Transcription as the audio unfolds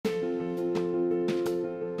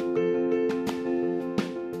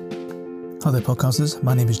Hi there podcasters,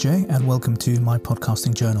 my name is Jay and welcome to my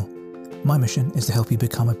podcasting journal. My mission is to help you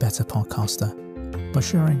become a better podcaster by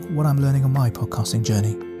sharing what I'm learning on my podcasting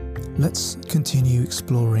journey. Let's continue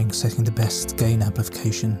exploring setting the best gain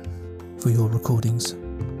amplification for your recordings.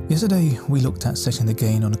 Yesterday we looked at setting the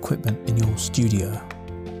gain on equipment in your studio.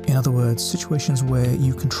 In other words, situations where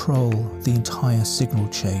you control the entire signal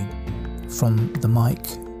chain from the mic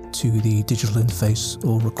to the digital interface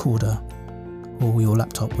or recorder or your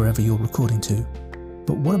laptop, wherever you're recording to.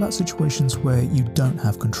 But what about situations where you don't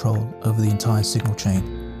have control over the entire signal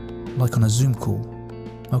chain, like on a Zoom call?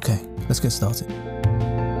 Okay, let's get started.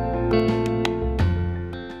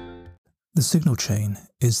 The signal chain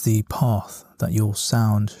is the path that your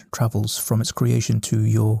sound travels from its creation to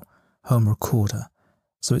your home recorder.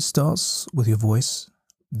 So it starts with your voice,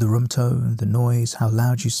 the room tone, the noise, how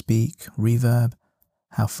loud you speak, reverb,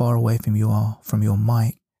 how far away from you are from your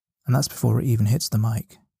mic, and that's before it even hits the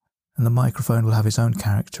mic. And the microphone will have its own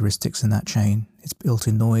characteristics in that chain, its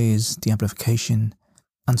built-in noise, the amplification,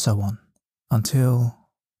 and so on, until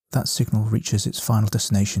that signal reaches its final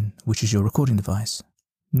destination, which is your recording device.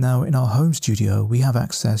 Now, in our home studio, we have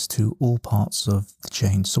access to all parts of the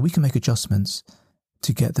chain, so we can make adjustments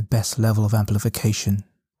to get the best level of amplification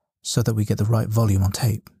so that we get the right volume on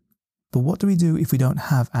tape. But what do we do if we don't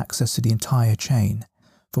have access to the entire chain?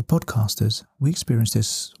 For podcasters, we experience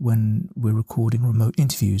this when we're recording remote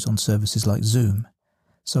interviews on services like Zoom.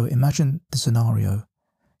 So imagine the scenario.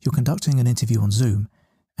 You're conducting an interview on Zoom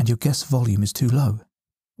and your guest volume is too low.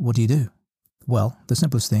 What do? Well, the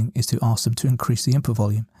simplest thing is to ask them to increase the input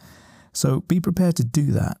volume. So be prepared to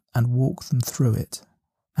do that and walk them through it.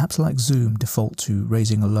 Apps like Zoom default to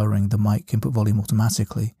raising or lowering the mic input volume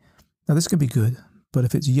automatically. Now this can be good, but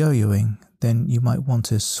if it's yo-yoing, then you might want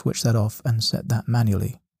to switch that off and set that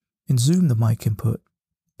manually. In Zoom, the mic input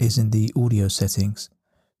is in the audio settings.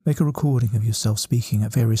 Make a recording of yourself speaking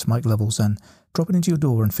at various mic levels and drop it into your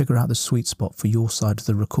DAW and figure out the sweet spot for your side of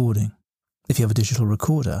the recording. If you have a digital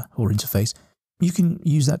recorder or interface, you can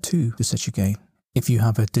use that too to set your gain. If you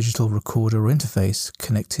have a digital recorder or interface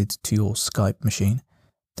connected to your Skype machine,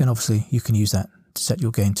 then obviously you can use that to set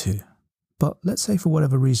your gain too. But let's say for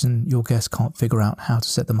whatever reason your guest can't figure out how to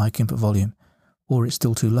set the mic input volume, or it's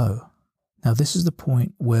still too low. Now this is the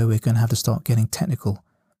point where we're going to have to start getting technical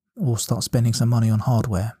or start spending some money on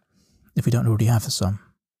hardware, if we don't already have some.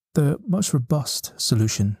 The most robust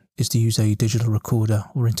solution is to use a digital recorder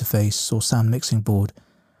or interface or sound mixing board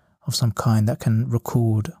of some kind that can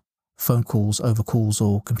record phone calls over calls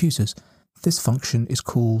or computers. This function is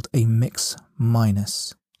called a mix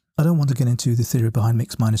minus. I don't want to get into the theory behind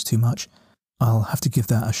mix minus too much. I'll have to give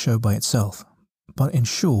that a show by itself. But in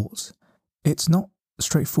short, it's not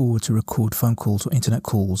straightforward to record phone calls or internet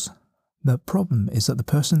calls. The problem is that the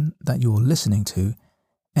person that you're listening to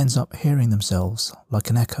ends up hearing themselves like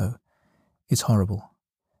an echo. It's horrible.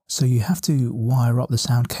 So you have to wire up the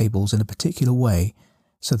sound cables in a particular way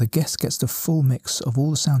so the guest gets the full mix of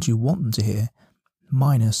all the sounds you want them to hear,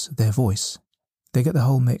 minus their voice. They get the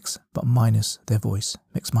whole mix, but minus their voice,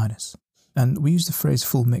 mix minus. And we use the phrase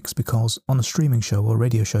full mix because on a streaming show or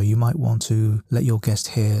radio show, you might want to let your guest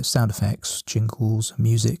hear sound effects, jingles,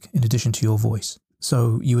 music, in addition to your voice.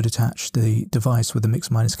 So you would attach the device with the mix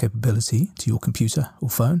minus capability to your computer or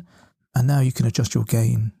phone, and now you can adjust your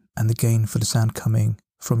gain and the gain for the sound coming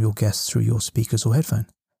from your guests through your speakers or headphone.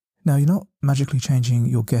 Now you're not magically changing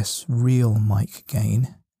your guest's real mic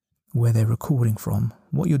gain, where they're recording from.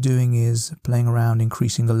 What you're doing is playing around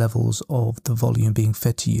increasing the levels of the volume being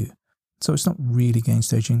fed to you. So it's not really gain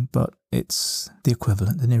staging, but it's the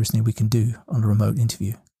equivalent, the nearest thing we can do on a remote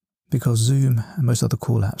interview. Because Zoom and most other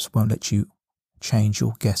call apps won't let you change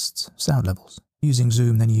your guest's sound levels. Using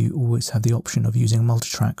Zoom, then you always have the option of using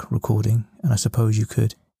multi-track recording, and I suppose you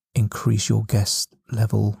could increase your guest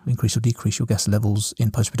level, increase or decrease your guest levels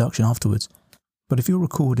in post-production afterwards. But if you're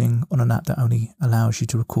recording on an app that only allows you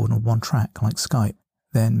to record on one track, like Skype,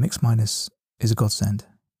 then mix minus is a godsend.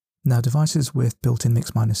 Now devices with built-in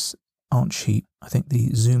mix minus aren't cheap. I think the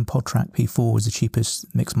Zoom Podtrak P4 is the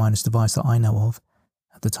cheapest mix minus device that I know of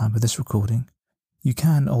at the time of this recording. You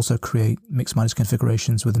can also create mix minus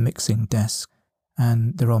configurations with a mixing desk,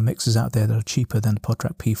 and there are mixers out there that are cheaper than the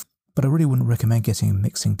Podtrak P4, but I really wouldn't recommend getting a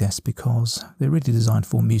mixing desk because they're really designed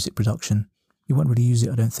for music production. You won't really use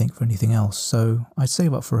it, I don't think, for anything else, so I'd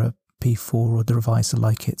save up for a P4 or a device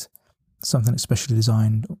like it, something especially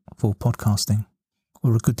designed for podcasting,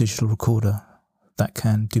 or a good digital recorder that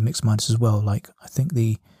can do mix minus as well. Like I think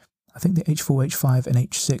the H4, H5 and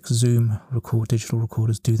H6 Zoom digital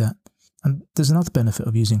recorders do that. And there's another benefit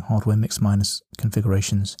of using hardware mix minus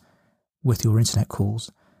configurations with your internet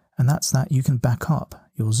calls, and that's that you can back up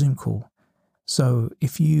your Zoom call. So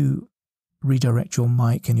if you redirect your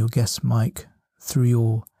mic and your guest mic through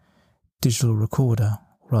your digital recorder,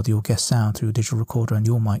 or rather your guest sound through your digital recorder and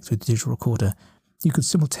your mic through the digital recorder, you could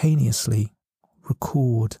simultaneously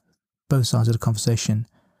record both sides of the conversation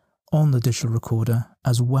on the digital recorder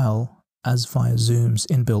as well as via Zoom's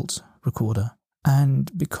inbuilt recorder.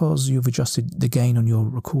 And because you've adjusted the gain on your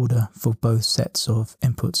recorder for both sets of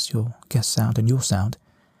inputs, your guest sound and your sound,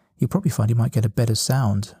 you'll probably find you might get a better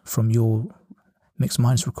sound from your mix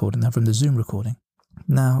minus recording than from the Zoom recording.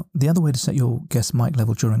 Now, the other way to set your guest mic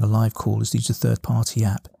level during a live call is to use a third-party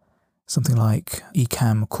app, something like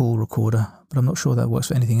Ecamm Call Recorder, but I'm not sure that works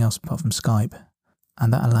for anything else apart from Skype.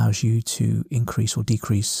 And that allows you to increase or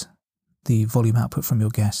decrease the volume output from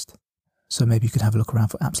your guest. So maybe you could have a look around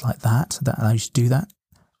for apps like that allows you to do that.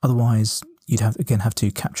 Otherwise, you'd have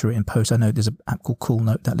to capture it in post. I know there's an app called Cool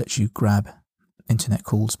Note that lets you grab internet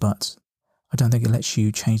calls, but I don't think it lets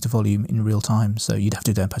you change the volume in real time, so you'd have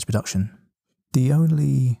to do that in post-production. The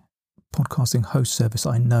only podcasting host service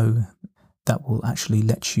I know that will actually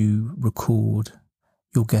let you record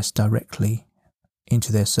your guest directly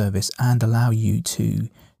into their service and allow you to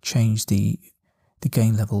change the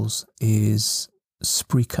gain levels is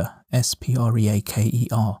Spreaker,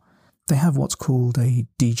 Spreaker. They have what's called a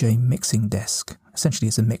DJ mixing desk. Essentially,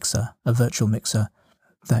 it's a mixer, a virtual mixer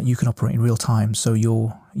that you can operate in real time. So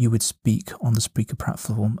you would speak on the Spreaker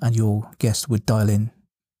platform and your guest would dial in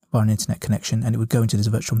via an internet connection and it would go into this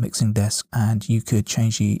virtual mixing desk and you could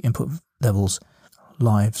change the input levels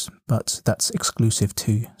live, but that's exclusive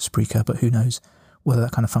to Spreaker. But who knows whether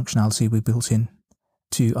that kind of functionality will be built in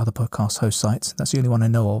to other podcast host sites. That's the only one I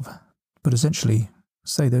know of. But essentially,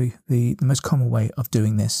 say the most common way of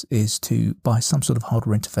doing this is to buy some sort of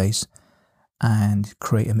hardware interface and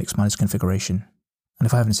create a mix minus configuration. And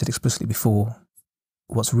if I haven't said explicitly before,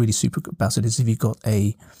 what's really super about it is if you've got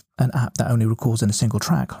an app that only records in a single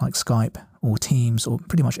track, like Skype or Teams or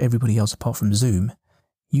pretty much everybody else apart from Zoom,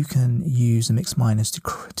 you can use the mix minus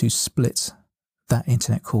to split that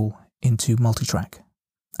internet call into multi-track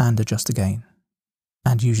and adjust the gain,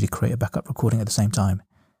 and usually create a backup recording at the same time.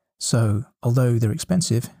 So, although they're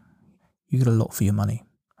expensive, you get a lot for your money.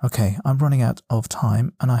 Okay, I'm running out of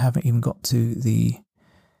time and I haven't even got to the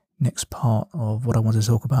next part of what I want to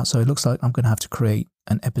talk about. So it looks like I'm going to have to create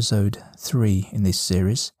an episode 3 in this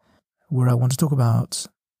series where I want to talk about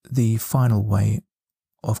the final way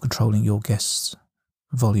of controlling your guest's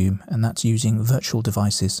volume, and that's using virtual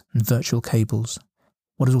devices and virtual cables.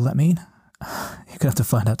 What does all that mean? You're going to have to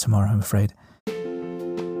find out tomorrow, I'm afraid.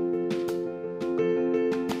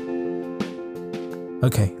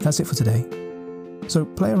 Okay, that's it for today. So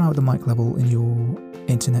play around with the mic level in your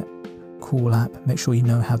internet call app. Make sure you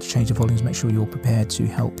know how to change the volumes. Make sure you're prepared to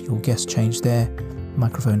help your guests change their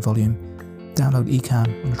microphone volume. Download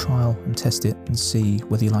Ecamm on a trial and test it and see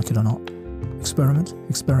whether you like it or not. Experiment,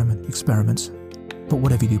 experiment, experiment. But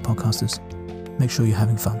whatever you do, podcasters, make sure you're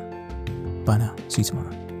having fun. Bye now. See you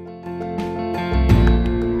tomorrow.